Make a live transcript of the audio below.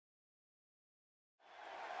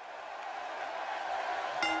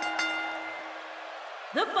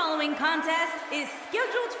The following contest is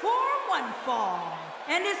scheduled for one fall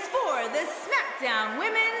and is for the Smackdown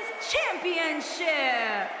Women's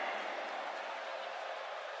Championship.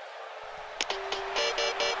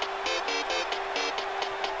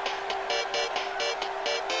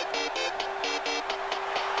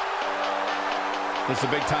 This is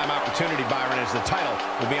a big-time opportunity, Byron, as the title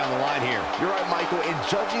will be on the line here. You're right, Michael, and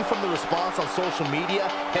judging from the response on social media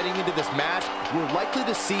heading into this match, we're likely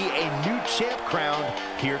to see a new champ crowned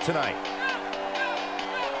here tonight.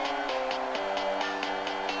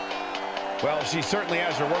 Well, she certainly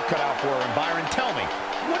has her work cut out for her. And Byron, tell me,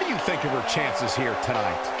 what do you think of her chances here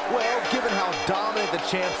tonight? Well, given how dominant the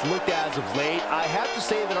champs looked as of late, I have to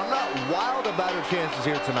say that I'm not wild about her chances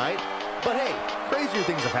here tonight. But hey, crazier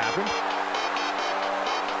things have happened.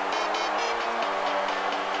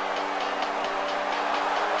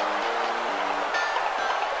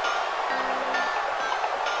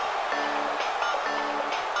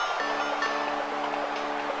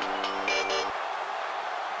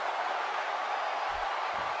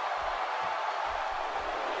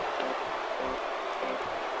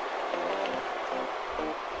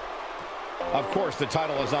 Of course, the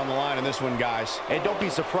title is on the line in this one, guys. And don't be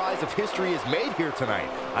surprised if history is made here tonight.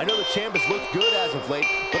 I know the champ has looked good as of late,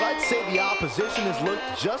 but I'd say the opposition has looked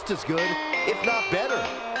just as good, if not better.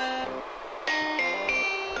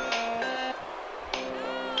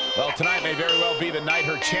 Well, tonight may very well be the night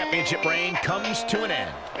her championship reign comes to an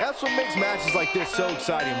end. That's what makes matches like this so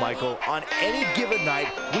exciting, Michael. On any given night,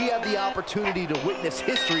 we have the opportunity to witness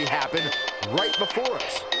history happen right before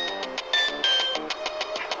us.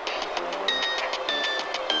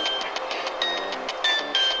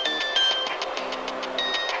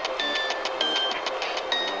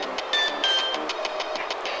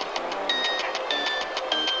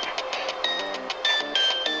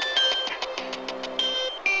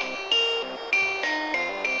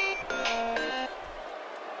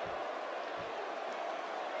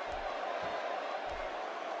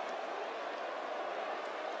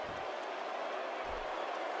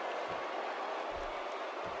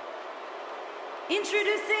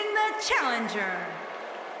 Introducing the challenger,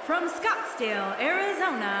 from Scottsdale,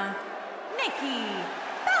 Arizona, Nikki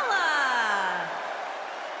Bella.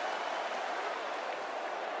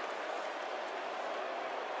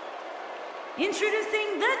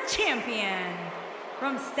 Introducing the champion,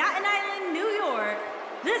 from Staten Island, New York,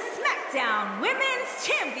 the Smackdown Women's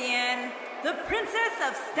Champion, the Princess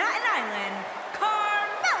of Staten Island,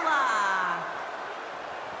 Carmella.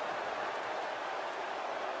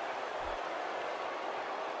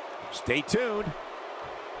 Stay tuned.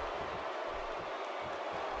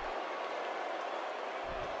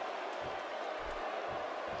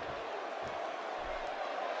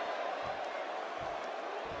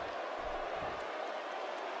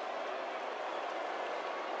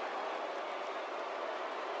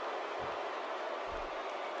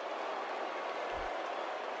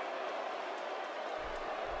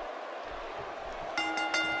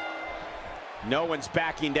 No one's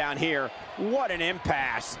backing down here. What an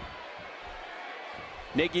impasse.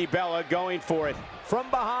 Nikki Bella going for it from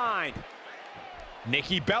behind.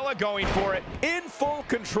 Nikki Bella going for it in full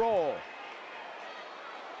control.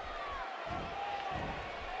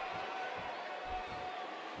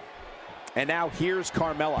 And now here's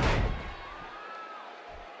Carmella.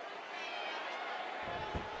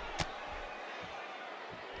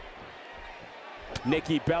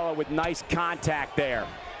 Nikki Bella with nice contact there.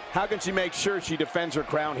 How can she make sure she defends her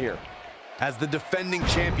crown here? As the defending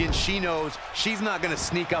champion, she knows she's not going to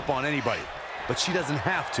sneak up on anybody. But she doesn't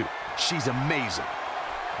have to. She's amazing.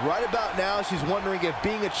 Right about now, she's wondering if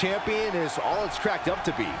being a champion is all it's cracked up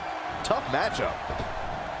to be. Tough matchup.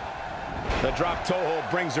 The drop toe hold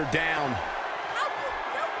brings her down.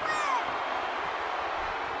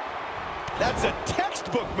 That's a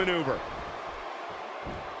textbook maneuver.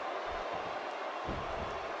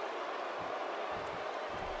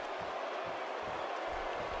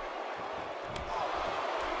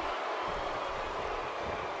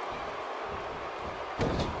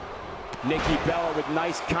 Nikki Bella with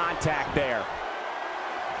nice contact there.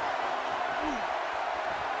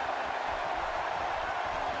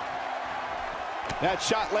 That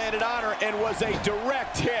shot landed on her and was a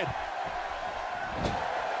direct hit.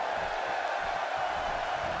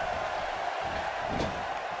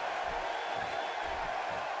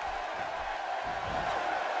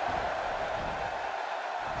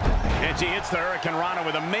 And she hits the Hurricane Rana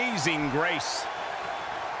with amazing grace.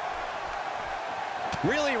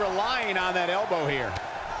 Really relying on that elbow here.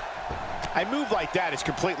 A move like that is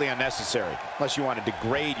completely unnecessary, unless you want to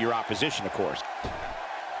degrade your opposition, of course.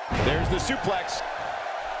 There's the suplex.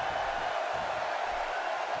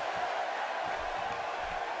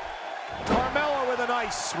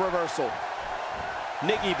 nice reversal.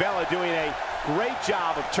 Nikki Bella doing a great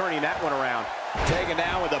job of turning that one around. Taken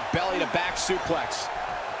down with a belly-to-back suplex.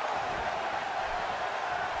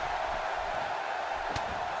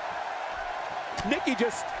 Nikki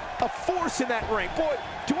just a force in that ring. Boy,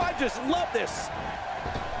 do I just love this.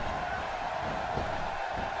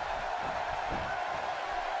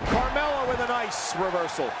 Carmella with a nice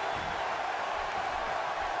reversal.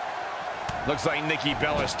 Looks like Nikki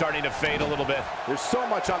Bella is starting to fade a little bit. There's so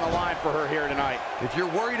much on the line for her here tonight. If you're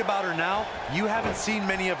worried about her now, you haven't seen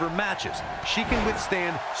many of her matches. She can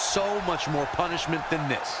withstand so much more punishment than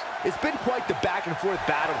this. It's been quite the back and forth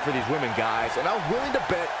battle for these women, guys, and I'm willing to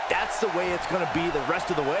bet that's the way it's going to be the rest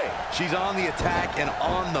of the way. She's on the attack and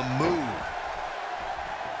on the move.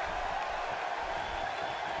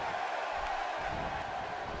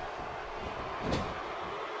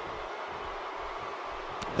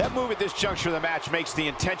 That move at this juncture of the match makes the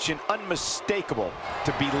intention unmistakable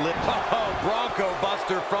to be lit. Oh, Bronco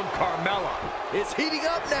Buster from Carmella. It's heating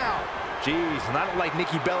up now. Jeez, and I don't like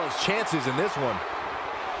Nikki Bella's chances in this one.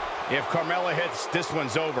 If Carmella hits, this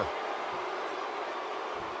one's over.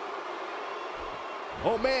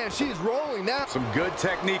 Oh, man, she's rolling now. Some good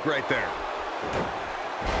technique right there.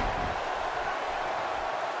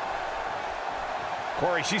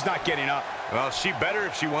 Corey, she's not getting up. Well, she better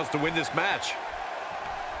if she wants to win this match.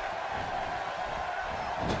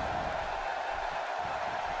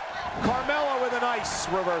 Carmella with a nice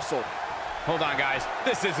reversal. Hold on, guys.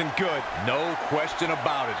 This isn't good. No question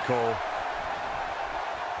about it, Cole.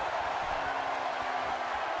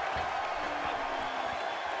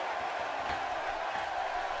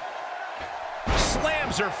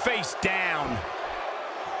 Slams her face down.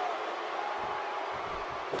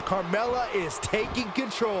 Carmella is taking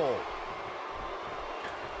control.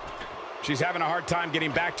 She's having a hard time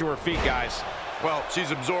getting back to her feet, guys. Well, she's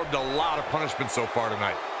absorbed a lot of punishment so far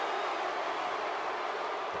tonight.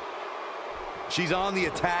 She's on the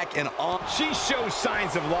attack and on. She shows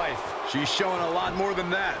signs of life. She's showing a lot more than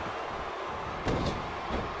that.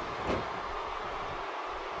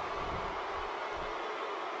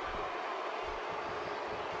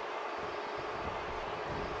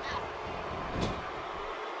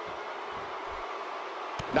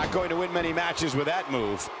 Not going to win many matches with that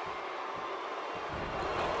move.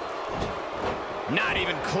 Not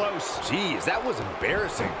even close. Jeez, that was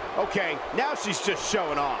embarrassing. Okay, now she's just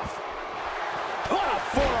showing off. What a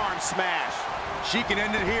forearm smash. She can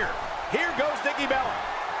end it here. Here goes Nikki Bella.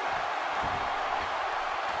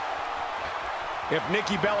 If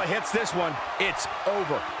Nikki Bella hits this one, it's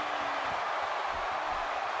over.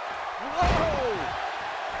 Whoa!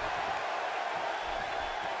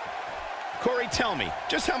 Corey, tell me,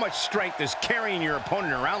 just how much strength does carrying your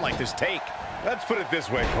opponent around like this take? Let's put it this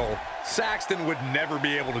way, Cole. Saxton would never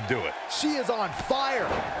be able to do it. She is on fire.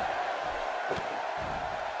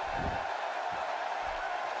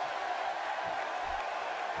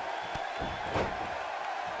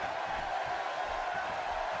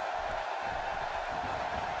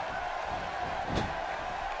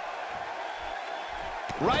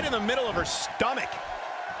 Right in the middle of her stomach.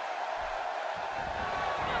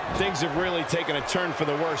 Things have really taken a turn for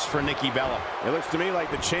the worse for Nikki Bella. It looks to me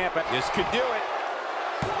like the champ, this could do it.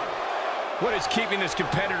 What is keeping this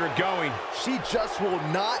competitor going? She just will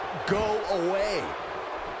not go away.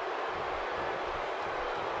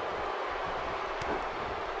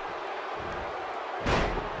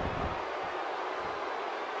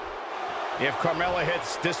 If Carmella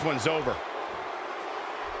hits, this one's over.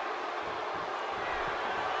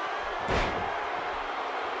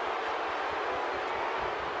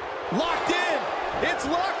 Locked in! It's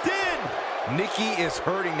locked in! Nikki is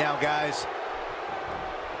hurting now, guys.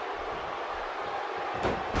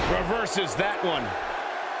 Reverses that one.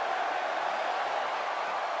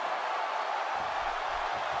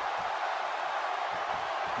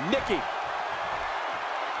 Nikki.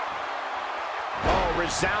 Oh,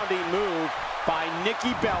 resounding move by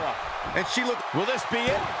Nikki Bella. And she looked... Will this be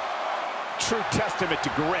it? True testament to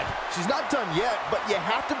grit. She's not done yet, but you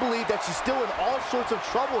have to believe that she's still in all sorts of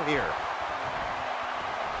trouble here.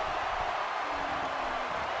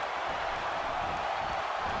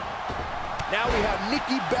 Now we have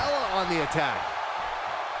Nikki Bella on the attack.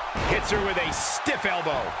 Hits her with a stiff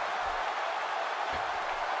elbow.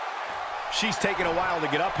 She's taking a while to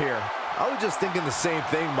get up here. I was just thinking the same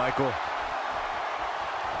thing, Michael.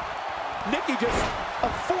 Nikki just a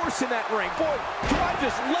force in that ring. Boy, do I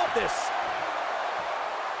just love this.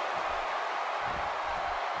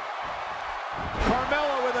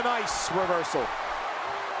 Carmella with a nice reversal.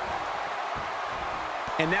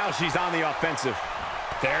 And now she's on the offensive.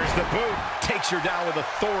 There's the boot. Takes her down with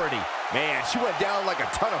authority. Man, she went down like a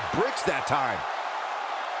ton of bricks that time.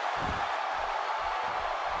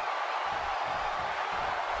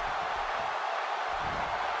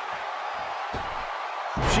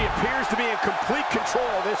 She appears to be in complete control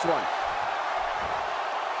of this one.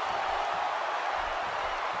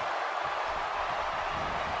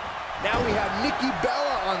 Now we have Nikki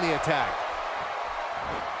Bella on the attack.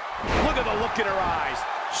 Look at the look in her eyes.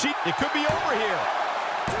 It could be over here.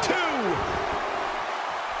 2.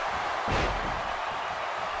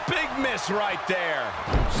 Big miss right there.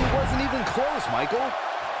 She wasn't even close, Michael.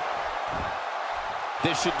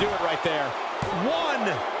 This should do it right there. 1,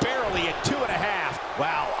 barely at 2.5.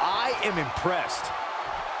 Wow, I am impressed.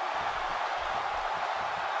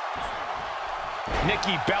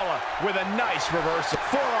 Nikki Bella with a nice reversal.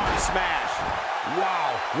 Forearm smash.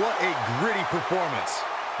 Wow, what a gritty performance.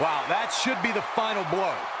 Wow, that should be the final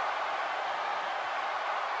blow.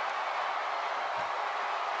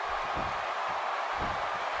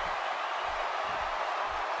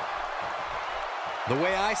 The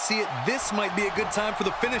way I see it, this might be a good time for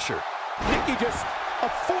the finisher. Nikki just a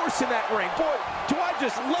force in that ring. Boy, do I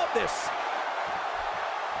just love this.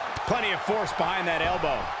 Plenty of force behind that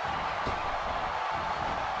elbow.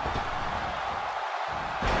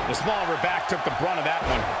 The small of her back took the brunt of that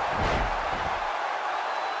one.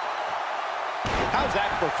 How's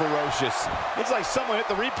that for ferocious? It's like someone hit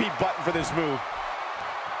the repeat button for this move.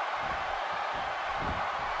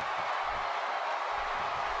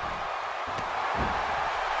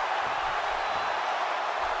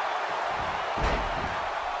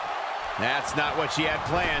 That's not what she had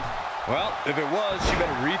planned. Well, if it was, she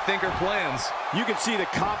better rethink her plans. You can see the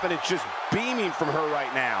confidence just beaming from her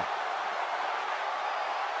right now.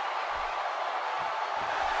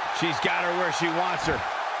 She's got her where she wants her.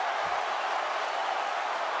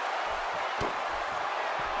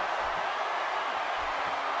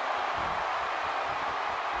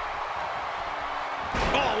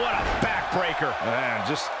 Oh, what a backbreaker. Man,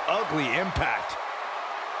 just ugly impact.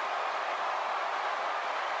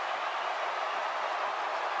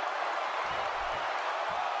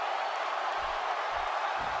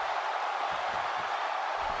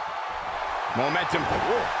 Momentum.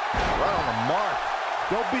 Whoa, right on the mark.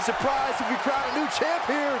 Don't be surprised if we crown a new champ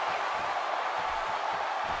here.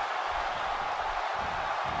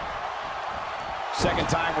 Second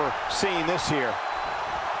time we're seeing this here.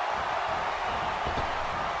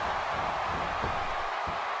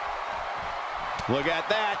 Look at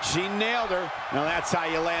that. She nailed her. Now that's how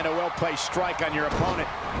you land a well-placed strike on your opponent.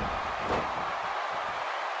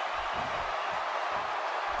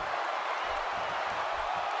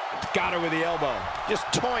 Got her with the elbow. Just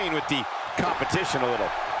toying with the competition a little.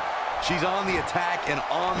 She's on the attack and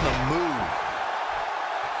on the move.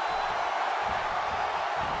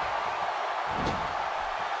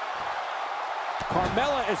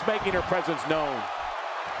 Carmella is making her presence known.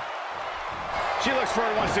 She looks for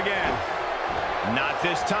it once again. Not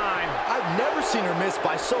this time. I've never seen her miss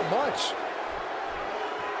by so much.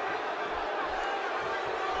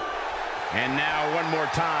 And now one more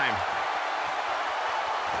time.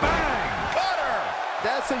 Bang! Got her!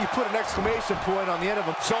 That's how you put an exclamation point on the end of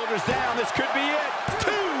them. Shoulders down. This could be it. 2.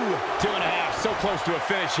 2.5. So close to a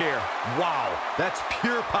finish here. Wow, that's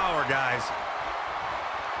pure power, guys.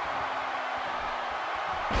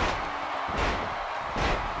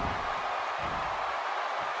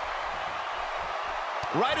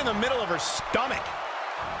 Right in the middle of her stomach.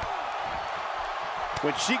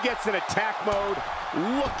 When she gets in attack mode,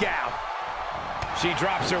 look out. She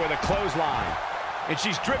drops her with a clothesline. And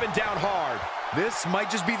she's driven down hard. This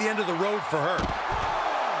might just be the end of the road for her.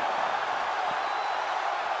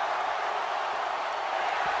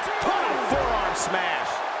 Forearm smash.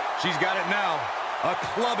 She's got it now. A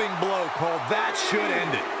clubbing blow called that should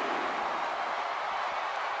end it.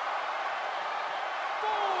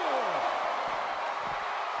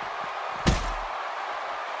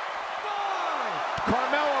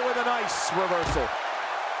 Carmella with a nice reversal.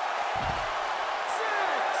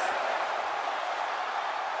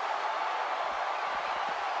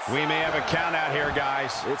 6. We may have a count out here,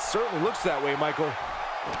 guys. It certainly looks that way, Michael.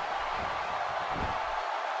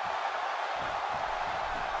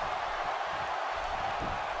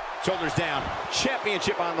 Shoulders down.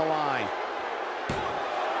 Championship on the line.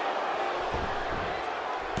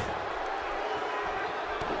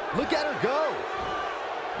 Look at her go.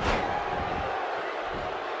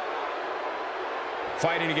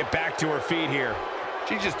 Fighting to get back to her feet here.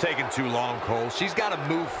 She's just taking too long, Cole. She's got to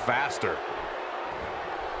move faster.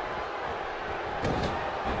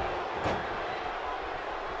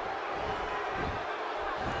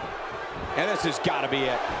 And this has got to be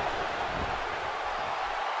it.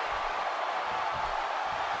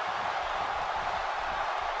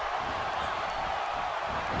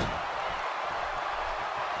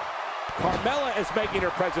 Carmella is making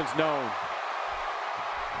her presence known.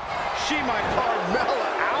 She might Carmella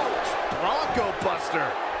out. Bronco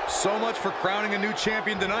Buster. So much for crowning a new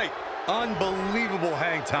champion tonight. Unbelievable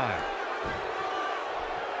hang time.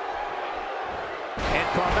 And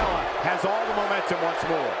Carmella has all the momentum once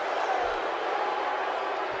more.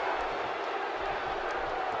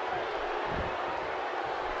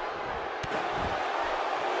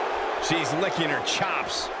 She's licking her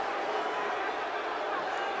chops.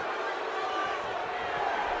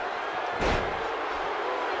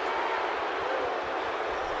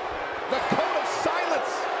 The code of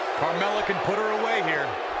silence. Carmella can put her away here.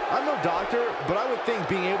 I'm no doctor, but I would think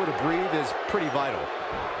being able to breathe is pretty vital.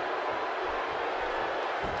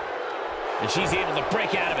 And she's able to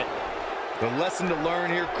break out of it. The lesson to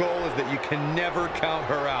learn here, Cole, is that you can never count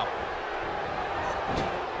her out.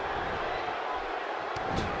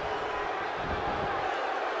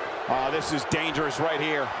 Oh, this is dangerous right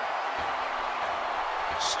here.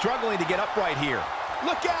 Struggling to get upright here.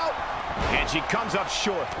 Look out! And she comes up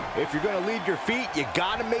short. If you're going to leave your feet, you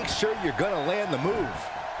got to make sure you're going to land the move.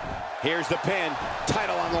 Here's the pin.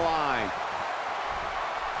 Title on the line.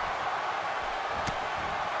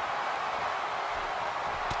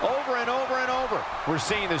 Over and over and over. We're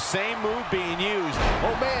seeing the same move being used.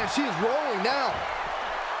 Oh, man, she is rolling now.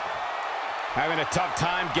 Having a tough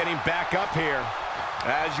time getting back up here.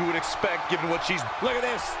 As you would expect, given what she's... Look at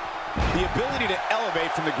this. The ability to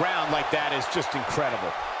elevate from the ground like that is just incredible.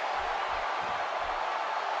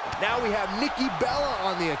 Now we have Nikki Bella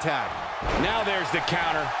on the attack. Now there's the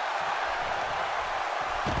counter.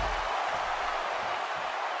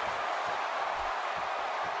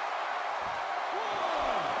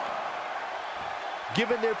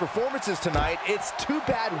 Given their performances tonight, it's too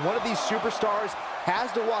bad one of these superstars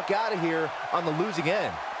has to walk out of here on the losing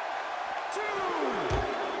end.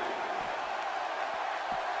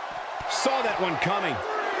 Saw that one coming.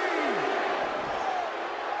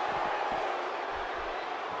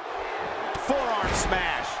 Forearm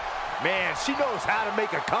smash. Man, she knows how to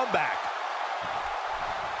make a comeback.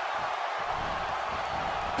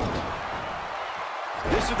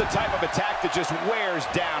 This is the type of attack that just wears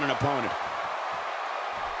down an opponent.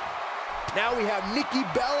 Now we have Nikki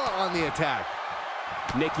Bella on the attack.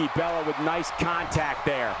 Nikki Bella with nice contact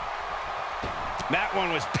there. That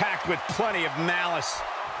one was packed with plenty of malice.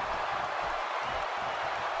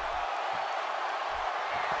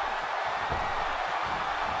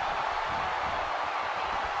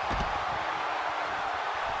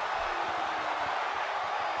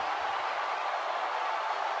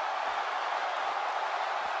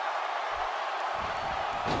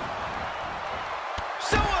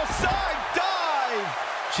 Suicide dive!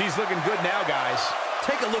 She's looking good now, guys.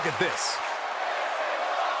 Take a look at this.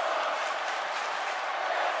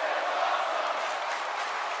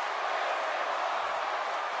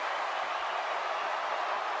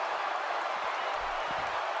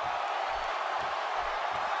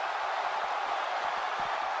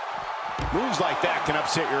 Moves like that can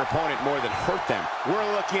upset your opponent more than hurt them.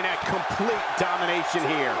 We're looking at complete domination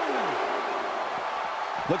here.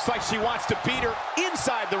 Looks like she wants to beat her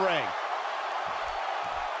inside the ring.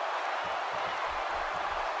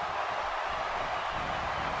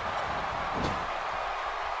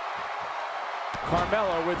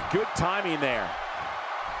 Carmella with good timing there.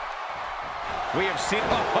 We have seen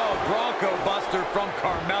Bronco Buster from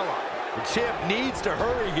Carmella. The champ needs to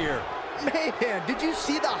hurry here. Man, did you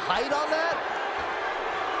see the height on that?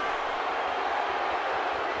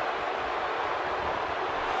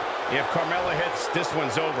 If Carmella hits, this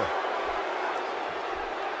one's over.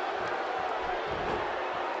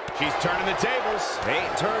 She's turning the tables. They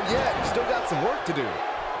ain't turned yet. Still got some work to do.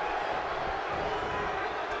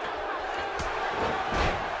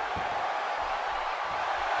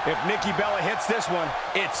 If Nikki Bella hits this one,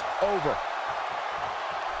 it's over.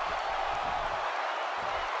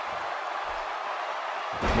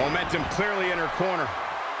 Momentum clearly in her corner.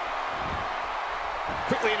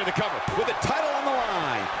 Quickly into the cover with the title on the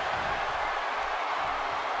line.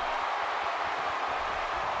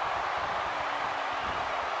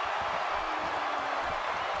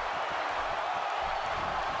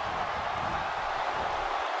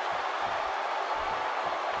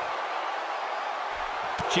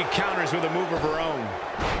 She counters with a move of her own.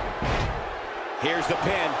 Here's the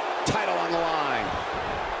pin. Title on the line.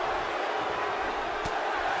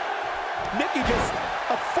 Nikki just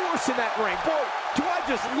a force in that ring. Boy, do I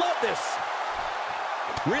just love this.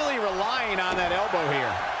 Really relying on that elbow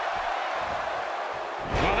here.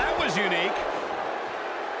 Well, that was unique.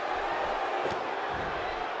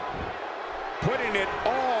 Putting it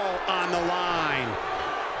all on the line.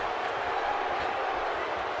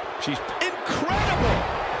 She's incredible.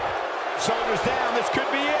 Shoulders down. This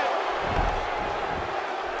could be it.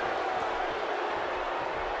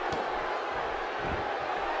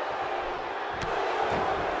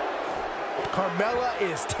 Carmella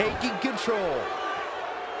is taking control.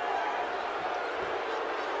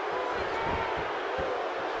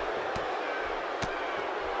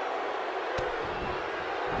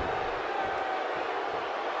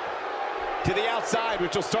 To the outside,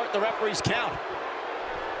 which will start the referee's count.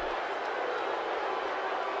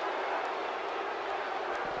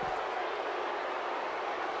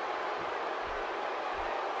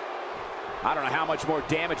 I don't know how much more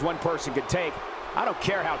damage one person could take. I don't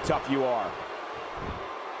care how tough you are.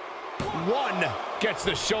 One gets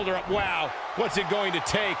the shoulder up. Wow, what's it going to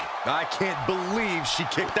take? I can't believe she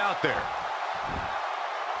kicked out there.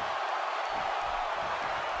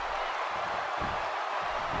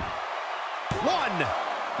 One.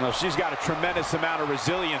 Well, she's got a tremendous amount of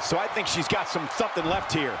resilience, so I think she's got something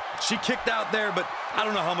left here. She kicked out there, but I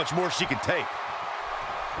don't know how much more she can take.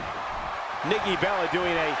 Nikki Bella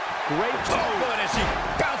doing a great job as she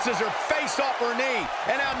bounces her face off her knee.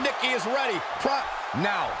 And now Nikki is ready.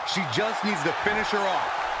 Now, she just needs to finish her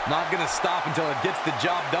off. Not going to stop until it gets the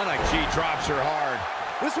job done. She drops her hard.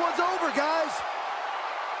 This one's over, guys.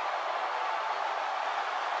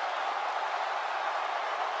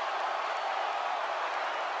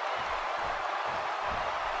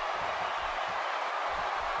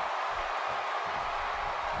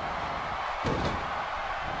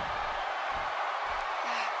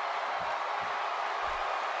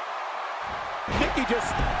 Nikki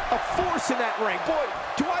just a force in that ring. Boy,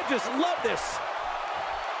 do I just love this.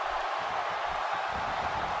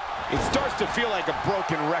 It starts to feel like a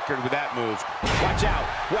broken record with that move. Watch out.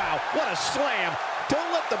 Wow, what a slam.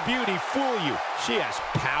 Don't let the beauty fool you. She has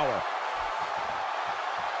power.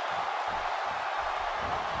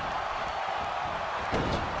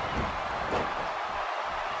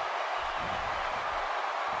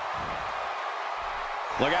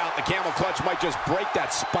 Look out, the camel clutch might just break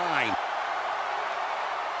that spine.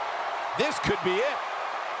 This could be it.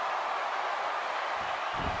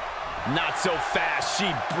 Not so fast.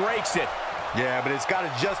 She breaks it. Yeah, but it's got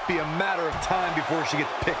to just be a matter of time before she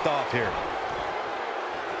gets picked off here.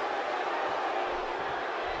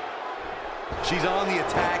 She's on the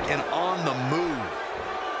attack and on the move.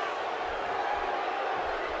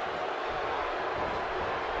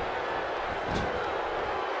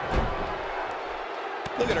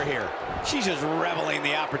 Look at her here. She's just reveling in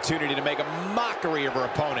the opportunity to make a mockery of her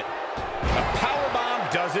opponent. A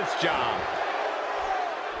powerbomb does its job.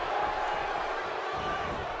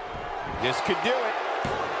 This could do it.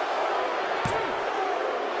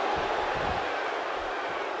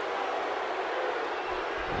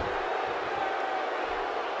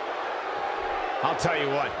 I'll tell you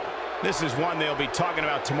what, this is one they'll be talking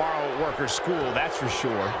about tomorrow at work or school, that's for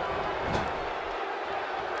sure.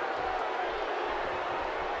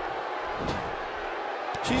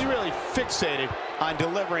 She's really fixated on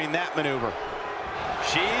delivering that maneuver.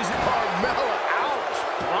 She's Carmella out.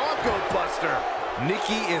 Bronco Buster.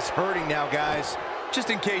 Nikki is hurting now, guys. Just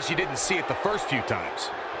in case you didn't see it the first few times.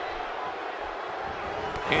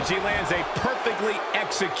 And she lands a perfectly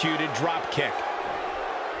executed drop kick.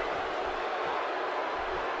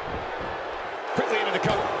 Quickly into the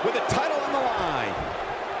cover with the title on the line.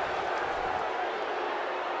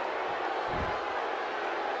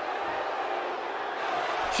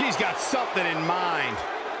 She's got something in mind.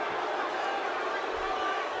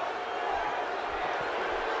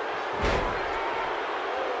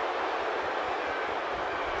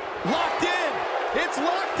 Locked in! It's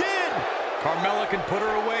locked in! Carmella can put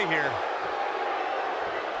her away here.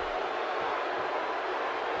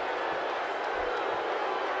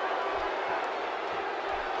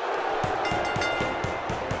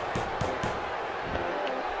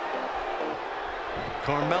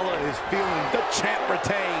 Carmella is feeling the champ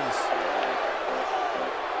retains.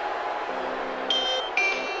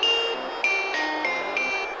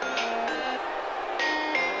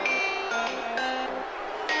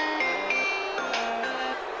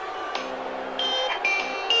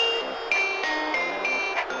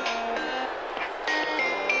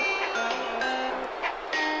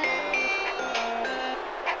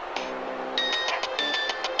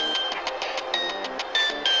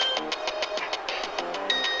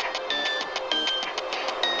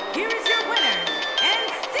 Here is your winner,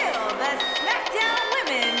 and still the Smackdown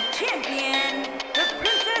Women's Champion, the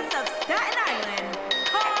Princess of Staten Island,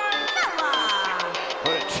 Carmella.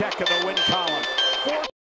 Put a check in the win column.